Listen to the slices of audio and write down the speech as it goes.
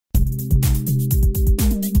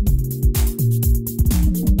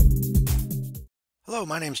Hello,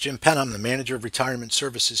 my name is Jim Penna. I'm the Manager of Retirement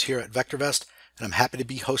Services here at VectorVest, and I'm happy to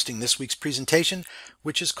be hosting this week's presentation,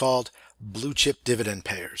 which is called Blue Chip Dividend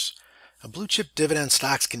Payers. Blue chip dividend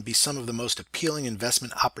stocks can be some of the most appealing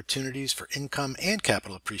investment opportunities for income and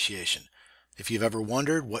capital appreciation. If you've ever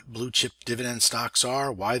wondered what blue chip dividend stocks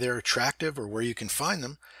are, why they're attractive, or where you can find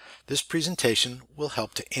them, this presentation will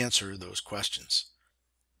help to answer those questions.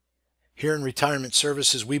 Here in Retirement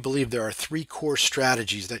Services, we believe there are three core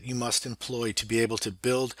strategies that you must employ to be able to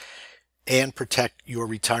build and protect your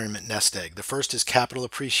retirement nest egg. The first is capital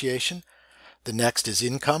appreciation. The next is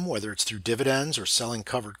income, whether it's through dividends or selling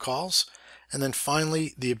covered calls. And then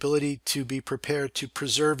finally, the ability to be prepared to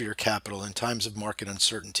preserve your capital in times of market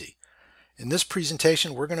uncertainty. In this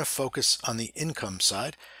presentation, we're going to focus on the income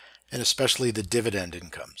side, and especially the dividend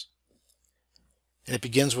incomes. And it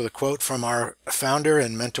begins with a quote from our founder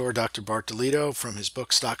and mentor, Dr. Bart DeLito, from his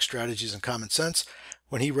book, Stock Strategies and Common Sense,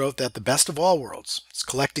 when he wrote that the best of all worlds is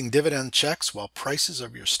collecting dividend checks while prices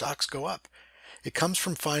of your stocks go up. It comes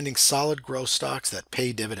from finding solid growth stocks that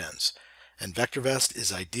pay dividends, and VectorVest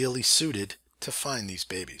is ideally suited to find these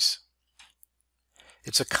babies.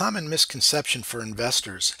 It's a common misconception for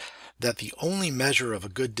investors that the only measure of a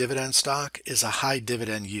good dividend stock is a high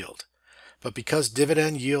dividend yield. But because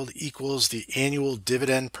dividend yield equals the annual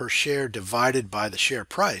dividend per share divided by the share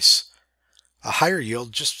price, a higher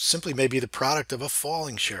yield just simply may be the product of a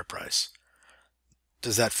falling share price.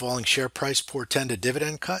 Does that falling share price portend a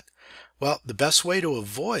dividend cut? Well, the best way to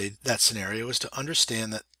avoid that scenario is to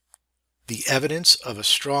understand that the evidence of a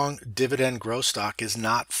strong dividend growth stock is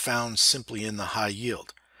not found simply in the high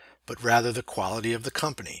yield, but rather the quality of the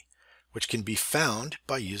company, which can be found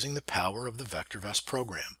by using the power of the VectorVest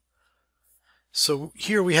program. So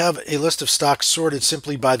here we have a list of stocks sorted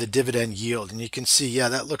simply by the dividend yield, and you can see, yeah,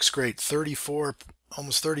 that looks great,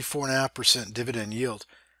 almost 34.5% dividend yield.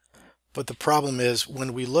 But the problem is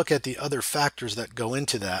when we look at the other factors that go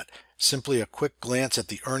into that, simply a quick glance at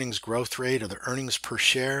the earnings growth rate or the earnings per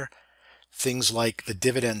share, things like the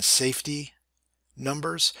dividend safety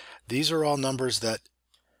numbers, these are all numbers that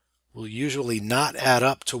will usually not add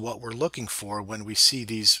up to what we're looking for when we see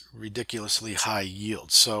these ridiculously high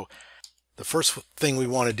yields. So the first thing we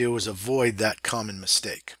want to do is avoid that common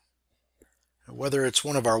mistake. Whether it's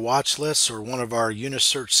one of our watch lists or one of our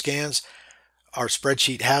Unisearch scans, our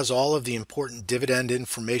spreadsheet has all of the important dividend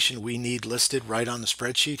information we need listed right on the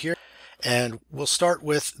spreadsheet here. And we'll start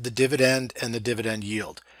with the dividend and the dividend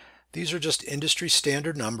yield. These are just industry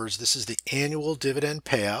standard numbers. This is the annual dividend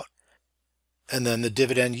payout, and then the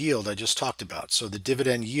dividend yield I just talked about. So the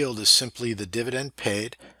dividend yield is simply the dividend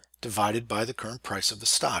paid divided by the current price of the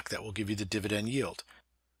stock. That will give you the dividend yield.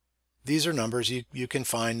 These are numbers you can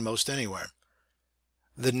find most anywhere.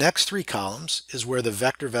 The next three columns is where the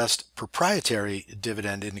VectorVest proprietary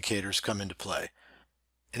dividend indicators come into play.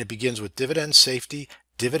 And it begins with dividend safety,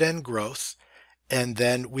 dividend growth, and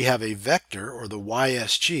then we have a vector, or the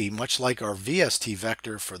YSG, much like our VST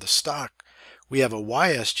vector for the stock. We have a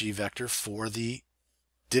YSG vector for the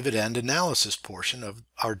dividend analysis portion of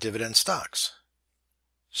our dividend stocks.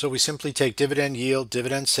 So we simply take dividend yield,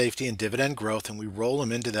 dividend safety, and dividend growth, and we roll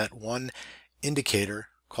them into that one indicator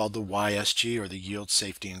called the YSG, or the yield,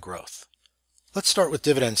 safety, and growth. Let's start with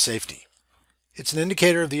dividend safety. It's an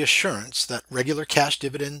indicator of the assurance that regular cash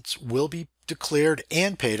dividends will be declared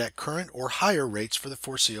and paid at current or higher rates for the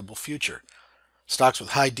foreseeable future. Stocks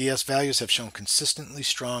with high DS values have shown consistently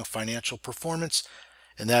strong financial performance,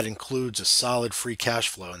 and that includes a solid free cash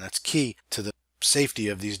flow, and that's key to the safety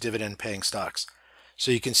of these dividend-paying stocks. So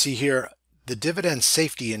you can see here, the dividend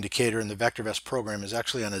safety indicator in the VectorVest program is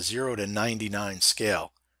actually on a 0 to 99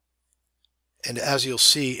 scale. And as you'll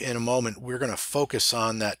see in a moment, we're going to focus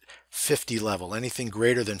on that 50 level. Anything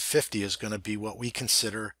greater than 50 is going to be what we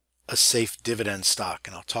consider a safe dividend stock,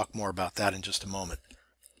 and I'll talk more about that in just a moment.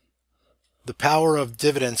 The power of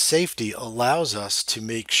dividend safety allows us to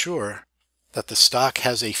make sure that the stock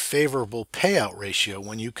has a favorable payout ratio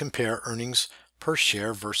when you compare earnings per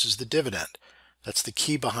share versus the dividend. That's the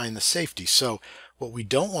key behind the safety. So what we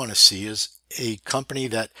don't want to see is a company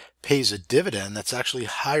that pays a dividend that's actually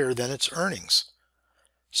higher than its earnings.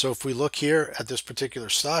 So if we look here at this particular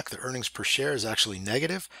stock, the earnings per share is actually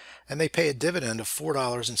negative, and they pay a dividend of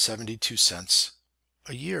 $4.72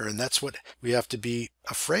 a year. And that's what we have to be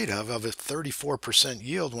afraid of a 34%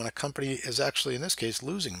 yield when a company is actually, in this case,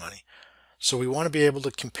 losing money. So we want to be able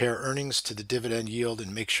to compare earnings to the dividend yield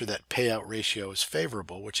and make sure that payout ratio is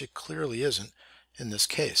favorable, which it clearly isn't in this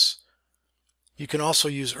case. You can also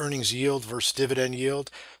use earnings yield versus dividend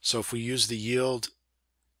yield. So if we use the yield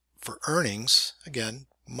for earnings, again,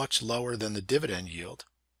 much lower than the dividend yield.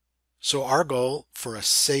 So our goal for a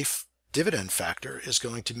safe dividend factor is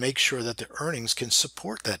going to make sure that the earnings can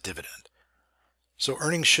support that dividend. So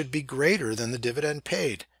earnings should be greater than the dividend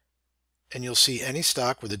paid. And you'll see any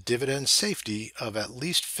stock with a dividend safety of at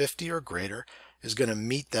least 50 or greater is going to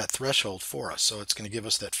meet that threshold for us. So it's going to give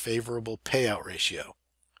us that favorable payout ratio.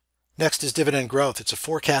 Next is dividend growth. It's a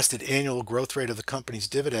forecasted annual growth rate of the company's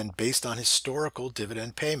dividend based on historical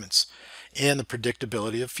dividend payments and the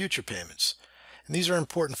predictability of future payments. And these are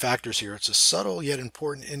important factors here. It's a subtle yet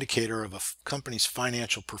important indicator of a company's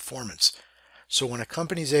financial performance. So when a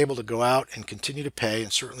company is able to go out and continue to pay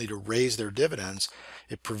and certainly to raise their dividends,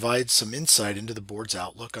 it provides some insight into the board's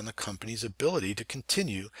outlook on the company's ability to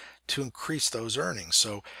continue to increase those earnings.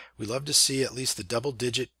 So we love to see at least the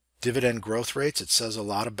double-digit dividend growth rates. It says a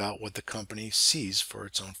lot about what the company sees for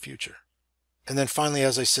its own future. And then finally,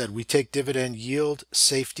 as I said, we take dividend yield,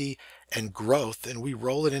 safety, and growth, and we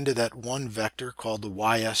roll it into that one vector called the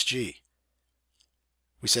YSG.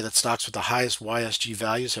 We say that stocks with the highest YSG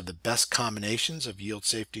values have the best combinations of yield,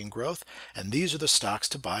 safety, and growth, and these are the stocks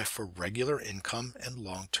to buy for regular income and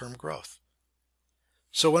long-term growth.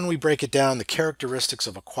 So when we break it down, the characteristics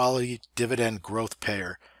of a quality dividend growth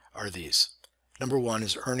payer are these. Number one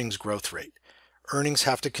is earnings growth rate. Earnings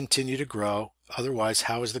have to continue to grow. Otherwise,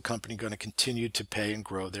 how is the company going to continue to pay and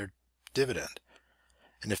grow their dividend?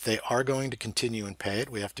 And if they are going to continue and pay it,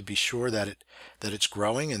 we have to be sure that it's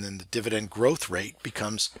growing, and then the dividend growth rate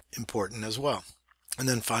becomes important as well. And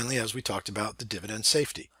then finally, as we talked about, the dividend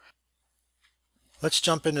safety. Let's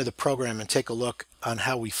jump into the program and take a look on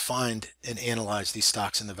how we find and analyze these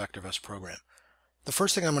stocks in the VectorVest program. The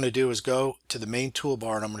first thing I'm going to do is go to the main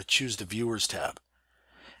toolbar, and I'm going to choose the Viewers tab.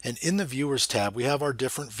 And in the Viewers tab, we have our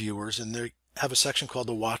different viewers, and they have a section called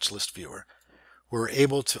the Watch List Viewer. We're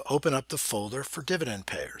able to open up the folder for dividend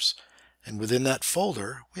payers. And within that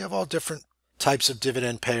folder, we have all different types of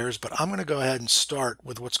dividend payers, but I'm going to go ahead and start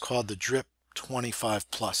with what's called the DRIP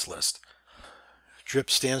 25 Plus list.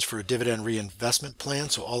 DRIP stands for a dividend reinvestment plan,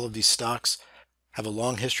 so all of these stocks have a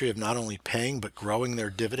long history of not only paying but growing their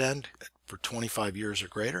dividend for 25 years or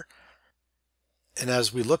greater. And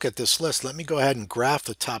as we look at this list, let me go ahead and graph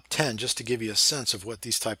the top 10 just to give you a sense of what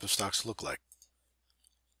these type of stocks look like.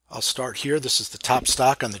 I'll start here. This is the top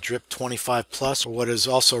stock on the DRIP 25 Plus, or what is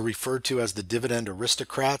also referred to as the Dividend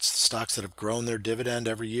Aristocrats, the stocks that have grown their dividend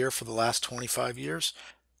every year for the last 25 years.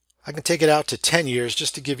 I can take it out to 10 years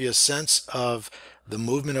just to give you a sense of the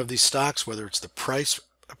movement of these stocks, whether it's the price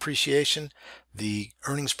appreciation, the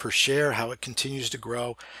earnings per share, how it continues to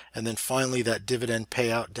grow, and then finally that dividend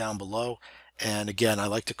payout down below. And again, I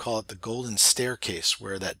like to call it the golden staircase,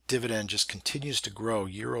 where that dividend just continues to grow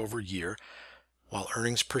year over year while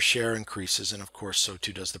earnings per share increases, and of course so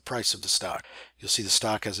too does the price of the stock. You'll see the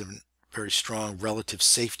stock has a very strong relative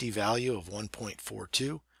safety value of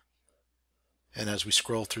 1.42. And as we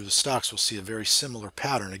scroll through the stocks, we'll see a very similar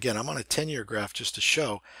pattern. Again, I'm on a 10-year graph just to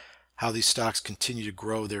show how these stocks continue to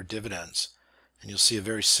grow their dividends. And you'll see a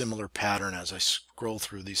very similar pattern as I scroll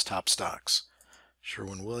through these top stocks.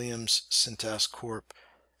 Sherwin-Williams, Cintas Corp,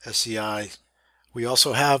 SEI. We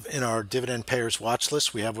also have in our dividend payers watch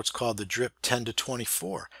list, we have what's called the DRIP 10 to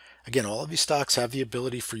 24. Again, all of these stocks have the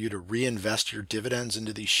ability for you to reinvest your dividends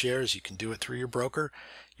into these shares. You can do it through your broker.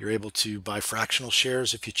 You're able to buy fractional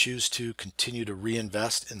shares if you choose to continue to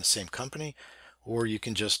reinvest in the same company, or you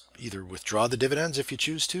can just either withdraw the dividends if you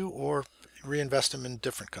choose to, or reinvest them in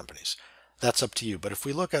different companies. That's up to you. But if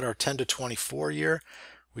we look at our 10 to 24 year,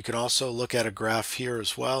 we can also look at a graph here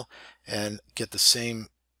as well and get the same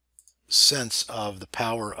sense of the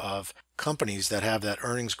power of companies that have that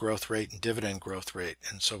earnings growth rate and dividend growth rate.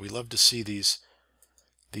 And so we love to see these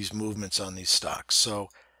movements on these stocks. So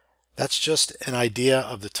that's just an idea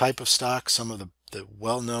of the type of stock, some of the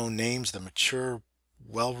well-known names, the mature,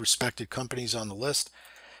 well-respected companies on the list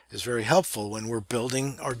is very helpful when we're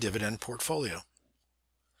building our dividend portfolio.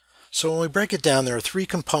 So when we break it down, there are three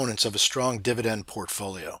components of a strong dividend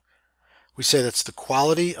portfolio. We say that's the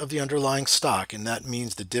quality of the underlying stock, and that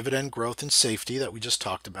means the dividend growth and safety that we just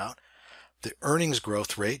talked about, the earnings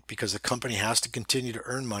growth rate, because the company has to continue to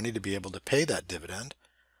earn money to be able to pay that dividend.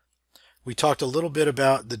 We talked a little bit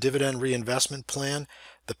about the dividend reinvestment plan,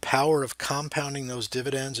 the power of compounding those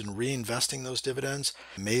dividends and reinvesting those dividends,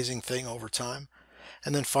 amazing thing over time.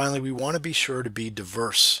 And then finally, we want to be sure to be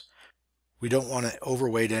diverse. We don't want to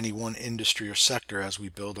overweight any one industry or sector as we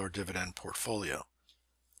build our dividend portfolio.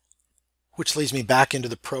 Which leads me back into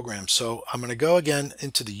the program. So I'm going to go again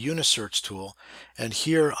into the Unisearch tool, and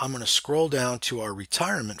here I'm going to scroll down to our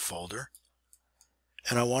retirement folder,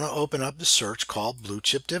 and I want to open up the search called Blue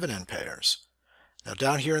Chip Dividend Payers. Now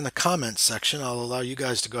down here in the comments section, I'll allow you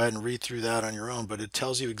guys to go ahead and read through that on your own, but it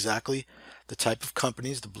tells you exactly the type of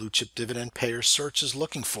companies the Blue Chip Dividend Payers search is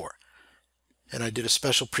looking for. And I did a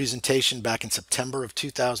special presentation back in September of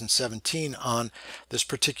 2017 on this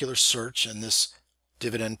particular search and this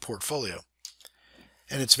dividend portfolio.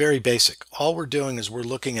 And it's very basic. All we're doing is we're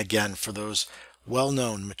looking again for those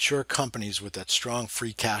well-known mature companies with that strong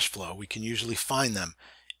free cash flow. We can usually find them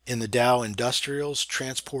in the Dow Industrials,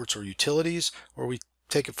 Transports, or Utilities, or we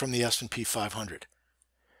take it from the S&P 500.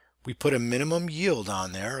 We put a minimum yield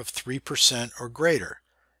on there of 3% or greater.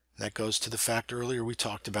 That goes to the fact earlier we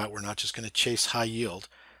talked about we're not just going to chase high yield,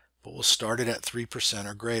 but we'll start it at 3%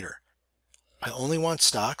 or greater. I only want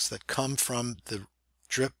stocks that come from the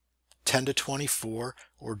DRIP 10 to 24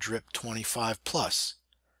 or DRIP 25 plus.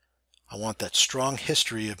 I want that strong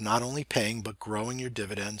history of not only paying but growing your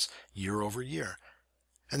dividends year over year.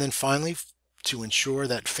 And then finally, to ensure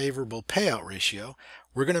that favorable payout ratio,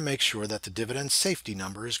 we're going to make sure that the dividend safety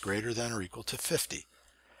number is greater than or equal to 50.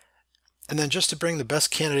 And then just to bring the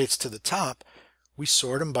best candidates to the top, we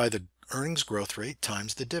sort them by the earnings growth rate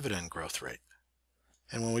times the dividend growth rate.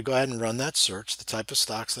 And when we go ahead and run that search, the type of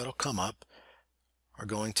stocks that'll come up are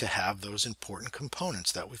going to have those important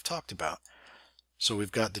components that we've talked about. So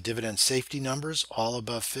we've got the dividend safety numbers all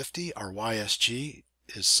above 50. Our YSG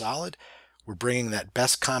is solid. We're bringing that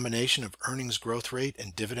best combination of earnings growth rate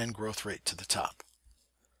and dividend growth rate to the top.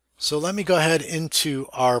 So let me go ahead into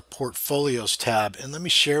our portfolios tab and let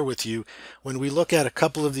me share with you, when we look at a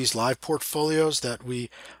couple of these live portfolios that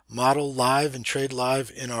we model live and trade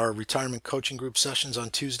live in our retirement coaching group sessions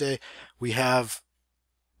on Tuesday, we have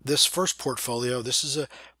this first portfolio. This is a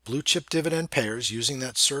Blue Chip Dividend Payers using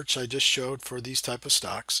that search I just showed for these type of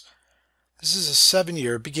stocks. This is a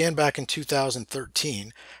 7-year, began back in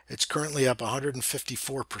 2013. It's currently up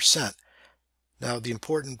 154%. Now the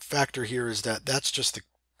important factor here is that that's just the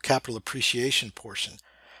capital appreciation portion.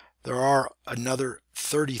 There are another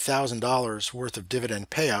 $30,000 worth of dividend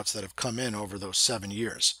payouts that have come in over those 7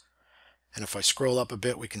 years. And if I scroll up a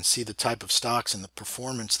bit, we can see the type of stocks and the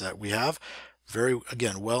performance that we have. Very,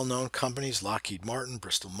 again, well-known companies, Lockheed Martin,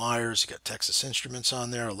 Bristol Myers, you got Texas Instruments on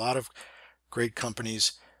there, a lot of great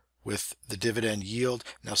companies with the dividend yield.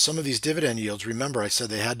 Now some of these dividend yields, remember I said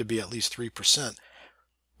they had to be at least 3%.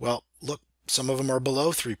 Well, look, some of them are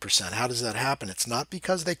below 3%. How does that happen? It's not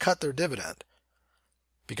because they cut their dividend.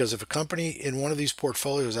 Because if a company in one of these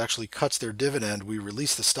portfolios actually cuts their dividend, we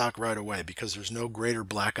release the stock right away, because there's no greater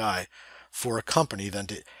black eye for a company than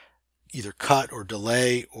to either cut or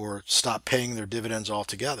delay or stop paying their dividends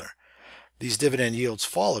altogether. These dividend yields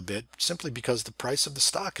fall a bit simply because the price of the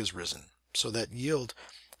stock has risen. So that yield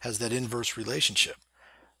has that inverse relationship.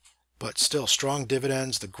 But still, strong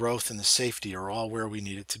dividends, the growth, and the safety are all where we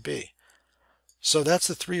need it to be. So that's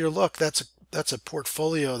the 3-year look. That's a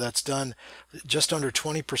portfolio that's done just under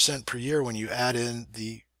 20% per year when you add in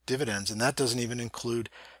the dividends, and that doesn't even include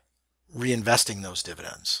reinvesting those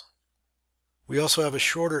dividends. We also have a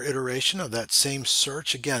shorter iteration of that same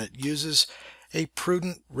search. Again, it uses a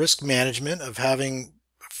prudent risk management of having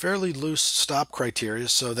fairly loose stop criteria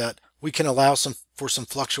so that we can allow for some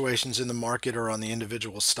fluctuations in the market or on the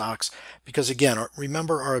individual stocks, because again,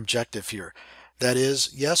 remember our objective here. That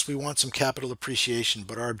is, yes, we want some capital appreciation,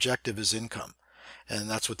 but our objective is income. And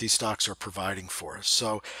that's what these stocks are providing for us.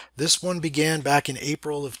 So this one began back in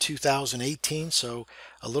April of 2018, so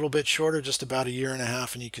a little bit shorter, just about 1.5 years,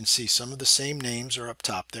 and you can see some of the same names are up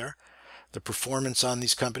top there. The performance on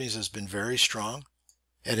these companies has been very strong.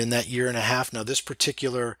 And in that 1.5 years, now this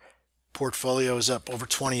particular portfolio is up over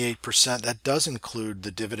 28%. That does include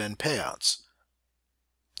the dividend payouts.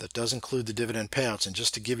 And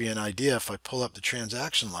just to give you an idea, if I pull up the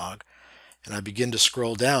transaction log and I begin to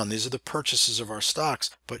scroll down, these are the purchases of our stocks,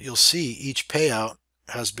 but you'll see each payout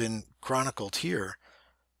has been chronicled here.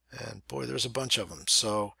 And boy, there's a bunch of them.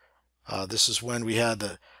 So this is when we had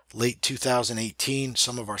the late 2018.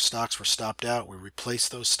 Some of our stocks were stopped out. We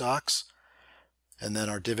replaced those stocks, and then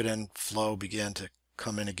our dividend flow began to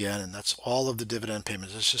come in again, and that's all of the dividend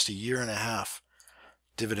payments. It's just 1.5 years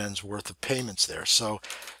dividends worth of payments there. So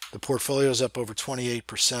the portfolio is up over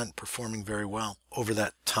 28%, performing very well over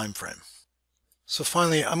that time frame. So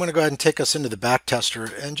finally, I'm going to go ahead and take us into the back tester,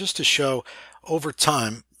 and just to show over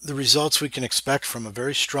time the results we can expect from a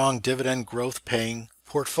very strong dividend growth paying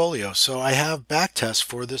portfolio. So I have back tests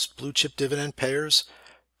for this Blue Chip Dividend Payers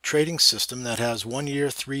trading system that has 1 year,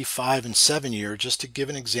 3, 5, and 7 year, just to give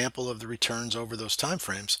an example of the returns over those time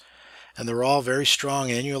frames. And they're all very strong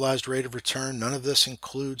annualized rate of return. None of this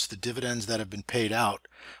includes the dividends that have been paid out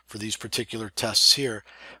for these particular tests here,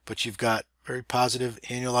 but you've got very positive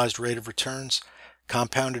annualized rate of returns.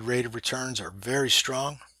 Compounded rate of returns are very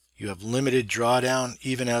strong. You have limited drawdown,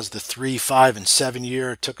 even as the 3, 5, and 7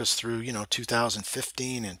 year took us through,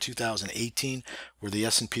 2015 and 2018, where the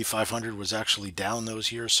S&P 500 was actually down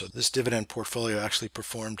those years. So this dividend portfolio actually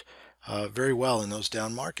performed very well in those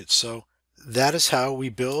down markets. So that is how we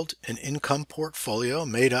build an income portfolio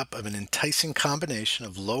made up of an enticing combination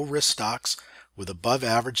of low-risk stocks with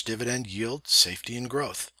above-average dividend yield, safety, and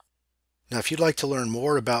growth. Now, if you'd like to learn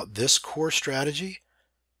more about this core strategy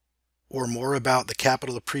or more about the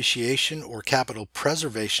capital appreciation or capital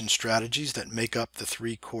preservation strategies that make up the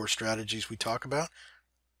 3 core strategies we talk about,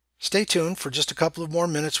 stay tuned for just a couple of more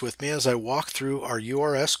minutes with me as I walk through our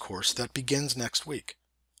URS course that begins next week.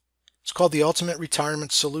 It's called the Ultimate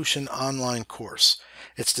Retirement Solution Online Course.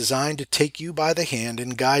 It's designed to take you by the hand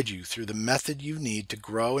and guide you through the method you need to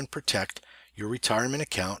grow and protect your retirement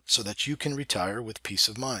account so that you can retire with peace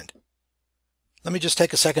of mind. Let me just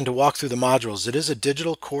take a second to walk through the modules. It is a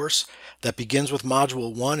digital course that begins with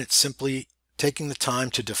Module 1. It's simply taking the time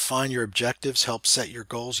to define your objectives, help set your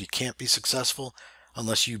goals. You can't be successful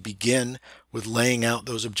unless you begin with laying out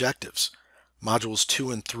those objectives. Modules 2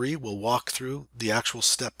 and 3 will walk through the actual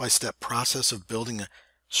step-by-step process of building a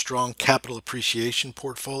strong capital appreciation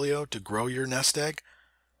portfolio to grow your nest egg.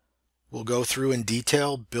 We'll go through in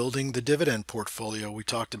detail building the dividend portfolio we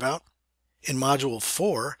talked about. In Module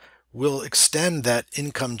 4, we'll extend that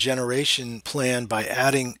income generation plan by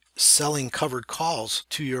adding selling covered calls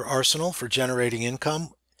to your arsenal for generating income.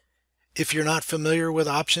 If you're not familiar with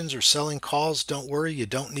options or selling calls, don't worry, you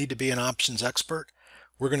don't need to be an options expert.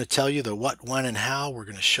 We're going to tell you the what, when, and how. We're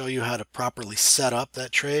going to show you how to properly set up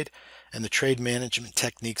that trade and the trade management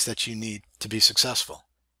techniques that you need to be successful.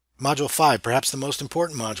 Module 5, perhaps the most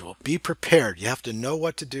important module, be prepared. You have to know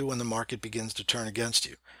what to do when the market begins to turn against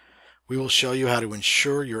you. We will show you how to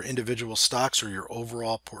insure your individual stocks or your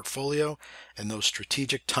overall portfolio and those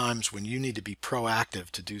strategic times when you need to be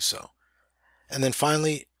proactive to do so. And then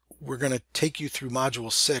finally, we're going to take you through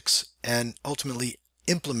Module 6 and ultimately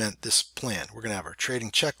implement this plan. We're going to have our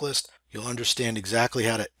trading checklist. You'll understand exactly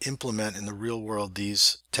how to implement in the real world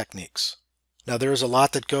these techniques. Now, there is a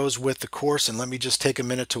lot that goes with the course, and let me just take a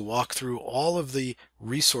minute to walk through all of the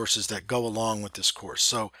resources that go along with this course.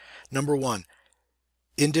 So, number 1,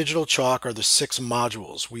 in Digital Chalk are the 6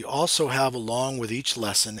 modules. We also have, along with each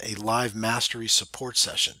lesson, a live mastery support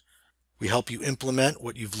session. We help you implement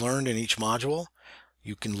what you've learned in each module.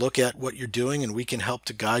 You can look at what you're doing, and we can help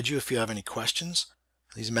to guide you if you have any questions.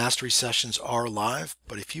 These mastery sessions are live,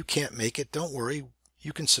 but if you can't make it, don't worry.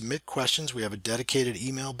 You can submit questions. We have a dedicated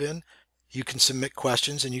email bin. You can submit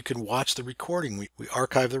questions and you can watch the recording. We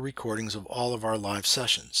archive the recordings of all of our live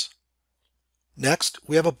sessions. Next,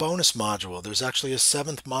 we have a bonus module. There's actually a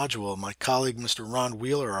 7th module. My colleague, Mr. Ron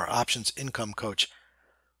Wheeler, our options income coach,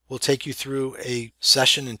 will take you through a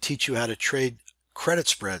session and teach you how to trade credit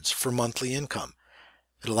spreads for monthly income.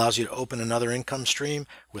 It allows you to open another income stream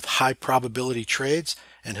with high probability trades,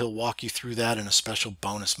 and he'll walk you through that in a special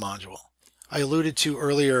bonus module. I alluded to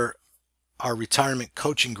earlier our retirement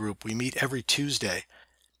coaching group. We meet every Tuesday.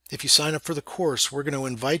 If you sign up for the course, we're going to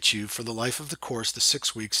invite you for the life of the course, the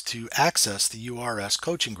 6 weeks, to access the URS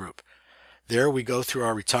coaching group. There we go through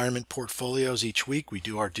our retirement portfolios each week. We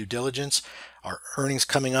do our due diligence, our earnings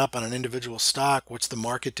coming up on an individual stock. What's the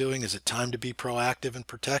market doing? Is it time to be proactive and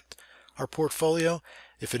protect our portfolio?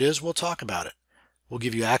 If it is, we'll talk about it. We'll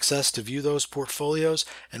give you access to view those portfolios,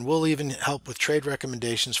 and we'll even help with trade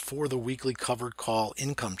recommendations for the weekly covered call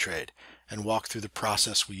income trade and walk through the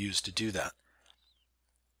process we use to do that.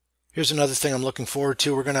 Here's another thing I'm looking forward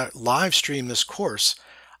to. We're going to live stream this course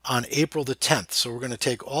on April the 10th. So we're going to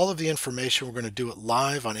take all of the information. We're going to do it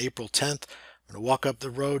live on April 10th. I'm going to walk up the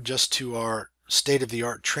road just to our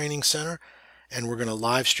state-of-the-art training center, and we're going to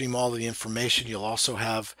live stream all of the information. You'll also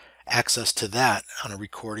have access to that on a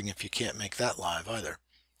recording if you can't make that live either.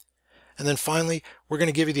 And then finally, we're going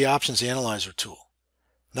to give you the options analyzer tool.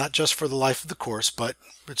 Not just for the life of the course, but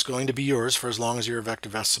it's going to be yours for as long as you're a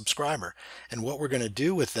VectorVest subscriber. And what we're going to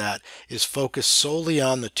do with that is focus solely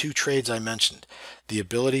on the 2 trades I mentioned. The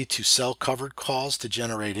ability to sell covered calls to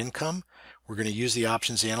generate income. We're going to use the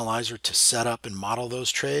options analyzer to set up and model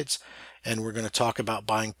those trades. And we're going to talk about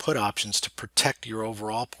buying put options to protect your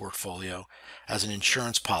overall portfolio as an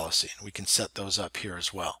insurance policy. And we can set those up here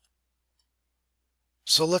as well.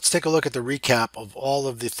 So let's take a look at the recap of all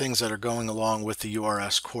of the things that are going along with the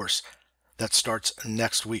URS course that starts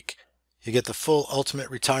next week. You get the full Ultimate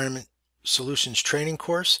Retirement Solutions training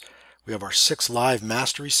course. We have our 6 live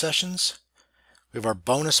mastery sessions. We have our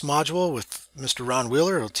bonus module with Mr. Ron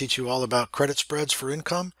Wheeler. He'll teach you all about credit spreads for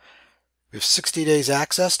income. We have 60 days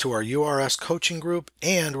access to our URS coaching group,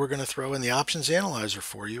 and we're going to throw in the options analyzer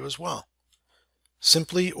for you as well.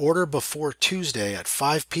 Simply order before Tuesday at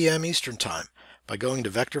 5 p.m. Eastern Time by going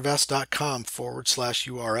to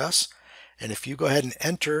VectorVest.com/URS. And if you go ahead and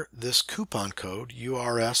enter this coupon code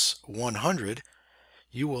URS100,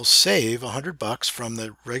 you will save $100 from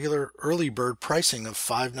the regular early bird pricing of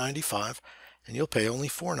 $5.95, and you'll pay only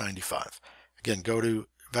 $4.95. Again, go to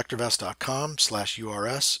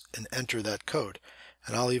VectorVest.com/URS and enter that code.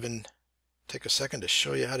 And I'll even take a second to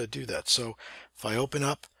show you how to do that. So if I open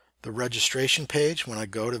up the registration page when I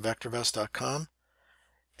go to VectorVest.com,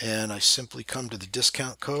 and I simply come to the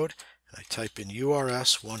discount code, and I type in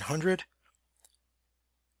URS100,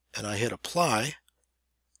 and I hit apply,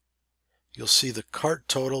 you'll see the cart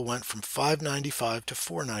total went from $5.95 to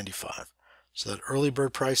 $4.95. So that early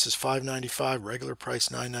bird price is $5.95, regular price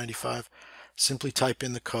 $9.95. Simply type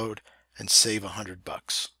in the code and save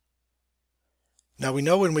 $100. Now we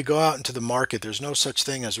know when we go out into the market, there's no such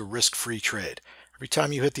thing as a risk-free trade. Every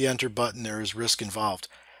time you hit the enter button, there is risk involved.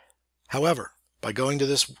 However, by going to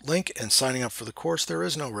this link and signing up for the course, there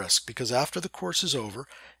is no risk, because after the course is over,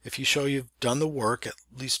 if you show you've done the work, at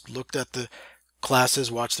least looked at the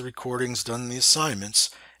classes, watched the recordings, done the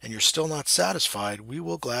assignments, and you're still not satisfied, we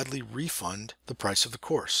will gladly refund the price of the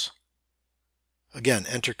course. Again,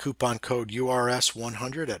 enter coupon code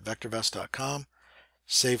URS100 at VectorVest.com,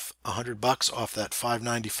 save $100 off that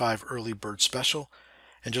 $5.95 early bird special.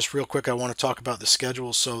 And just real quick, I want to talk about the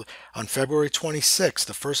schedule. So on February 26th,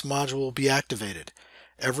 the first module will be activated.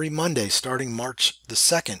 Every Monday, starting March the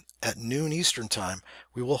 2nd at noon Eastern Time,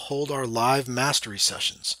 we will hold our live mastery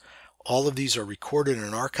sessions. All of these are recorded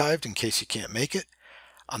and archived in case you can't make it.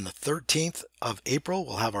 On the 13th of April,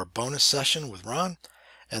 we'll have our bonus session with Ron.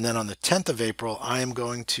 And then on the 10th of April, I am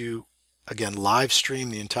going to, again, live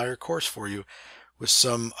stream the entire course for you with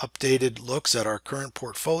some updated looks at our current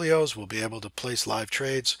portfolios. We'll be able to place live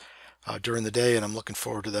trades during the day, and I'm looking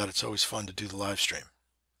forward to that. It's always fun to do the live stream.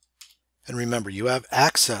 And remember, you have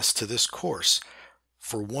access to this course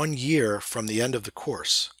for 1 year from the end of the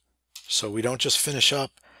course. So we don't just finish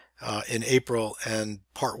up in April and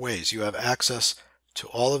part ways. You have access to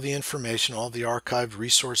all of the information, all the archived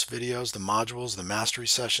resource videos, the modules, the mastery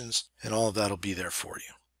sessions, and all of that will be there for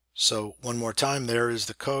you. So one more time, there is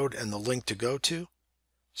the code and the link to go to.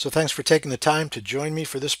 So thanks for taking the time to join me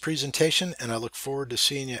for this presentation, and I look forward to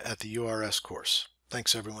seeing you at the URS course.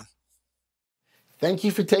 Thanks, everyone. Thank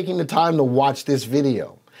you for taking the time to watch this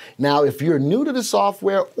video. Now, if you're new to the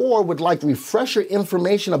software or would like refresher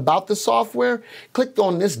information about the software, click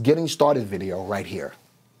on this Getting Started video right here.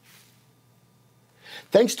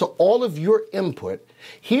 Thanks to all of your input,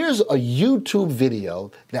 here's a YouTube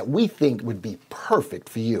video that we think would be perfect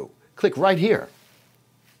for you. Click right here.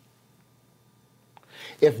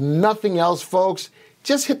 If nothing else, folks,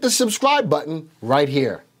 just hit the subscribe button right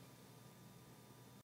here.